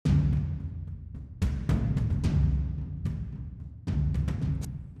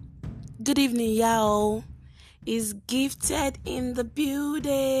Good evening, y'all. Is gifted in the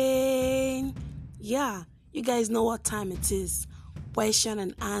building. Yeah, you guys know what time it is. Question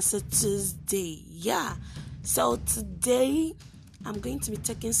and answer Tuesday. Yeah. So today I'm going to be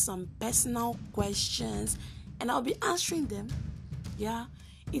taking some personal questions and I'll be answering them. Yeah.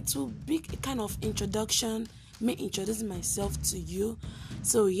 It will be a kind of introduction, me introducing myself to you.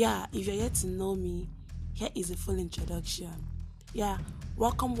 So yeah, if you're yet to know me, here is a full introduction. Yeah,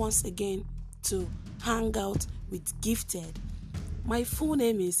 welcome once again to Hang Out with Gifted. My full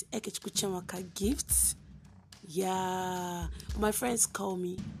name is Ekechukwu Chinwaka Gifts. Yeah, my friends call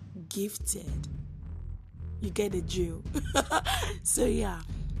me Gifted. You get the drill. So yeah,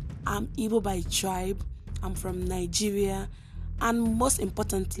 I'm Igbo by tribe. I'm from Nigeria, and most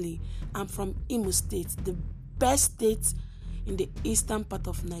importantly, I'm from Imo State, the best state in the eastern part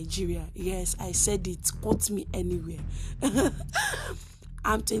of Nigeria. Yes, I said it. Quote me anywhere.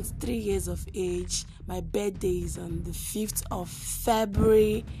 I'm 23 years of age. My birthday is on the 5th of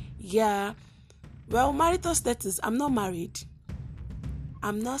February. Yeah. Well, marital status, I'm not married.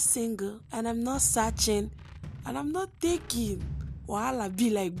 I'm not single. And I'm not searching. And I'm not taking. Wahala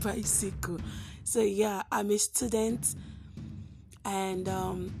be like bicycle. So yeah, I'm a student. And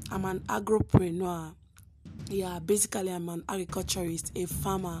I'm an agropreneur. Yeah, basically I'm an agriculturist, a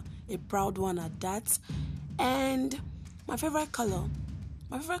farmer, a proud one at that. And my favorite color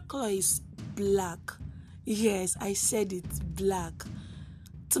is black. Yes, I said it, black.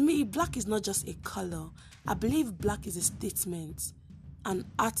 To me, black is not just a color. I believe black is a statement, an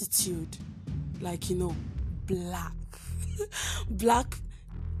attitude. Like, black. Black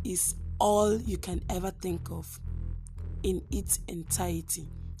is all you can ever think of in its entirety.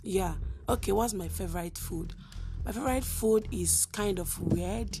 Yeah. Okay, what's my favorite food? My favorite food is kind of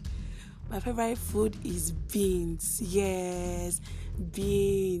weird. My favorite food is beans. Yes,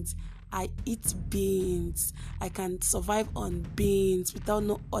 beans. I eat beans. I can survive on beans without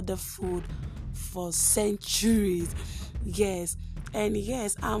no other food for centuries. Yes, and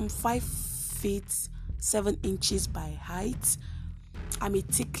yes, I'm 5 feet 7 inches by height. I'm a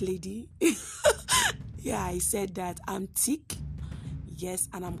thick lady. Yeah, I said that. I'm thick. Yes,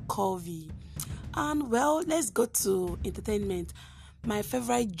 and I'm curvy. And well, let's go to entertainment. My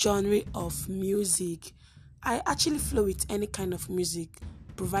favorite genre of music. I actually flow with any kind of music,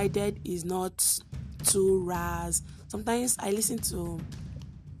 provided it's not too ras. Sometimes I listen to,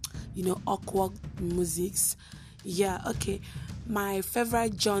 awkward musics. Yeah, okay. My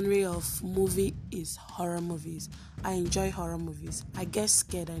favorite genre of movie is horror movies. I enjoy horror movies. I get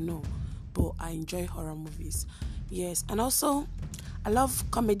scared, I know, but I enjoy horror movies. Yes, and also I love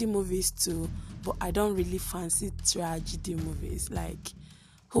comedy movies too, but I don't really fancy tragedy movies. Like,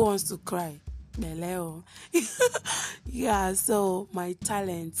 who wants to cry? Meleo. Yeah, so my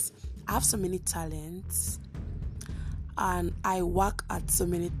talents. I have so many talents and I work at so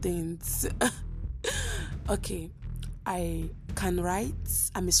many things. Okay, I can write.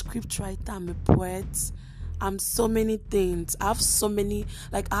 I'm a script writer. I'm a poet. I'm so many things. I have so many,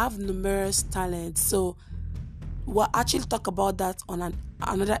 I have numerous talents. So we'll actually talk about that on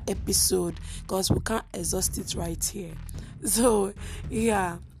another episode because we can't exhaust it right here. So,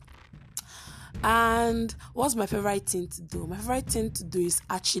 yeah. And what's my favorite thing to do? My favorite thing to do is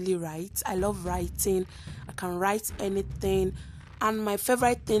actually write. I love writing. I can write anything. And my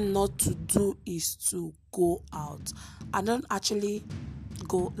favorite thing not to do is to go out. I don't actually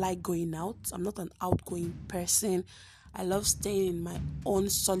going out. I'm not an outgoing person. I love staying in my own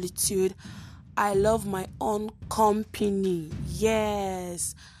solitude. I love my own company.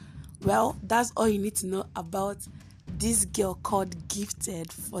 Yes. Well, that's all you need to know about this girl called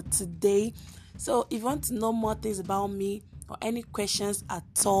Gifted for today. So if you want to know more things about me or any questions at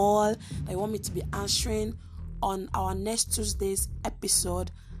all that you want me to be answering on our next Tuesday's episode,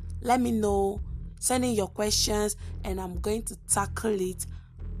 let me know. Send in your questions and I'm going to tackle it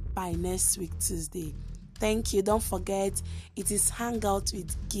by next week Tuesday. Thank you. Don't forget, it is Hangout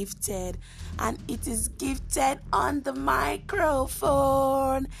with Gifted and it is Gifted on the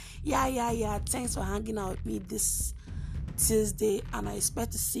microphone. Yeah. Thanks for hanging out with me this Tuesday and I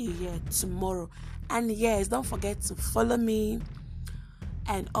expect to see you here tomorrow. And yes, don't forget to follow me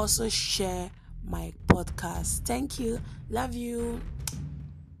and also share my podcast. Thank you. Love you.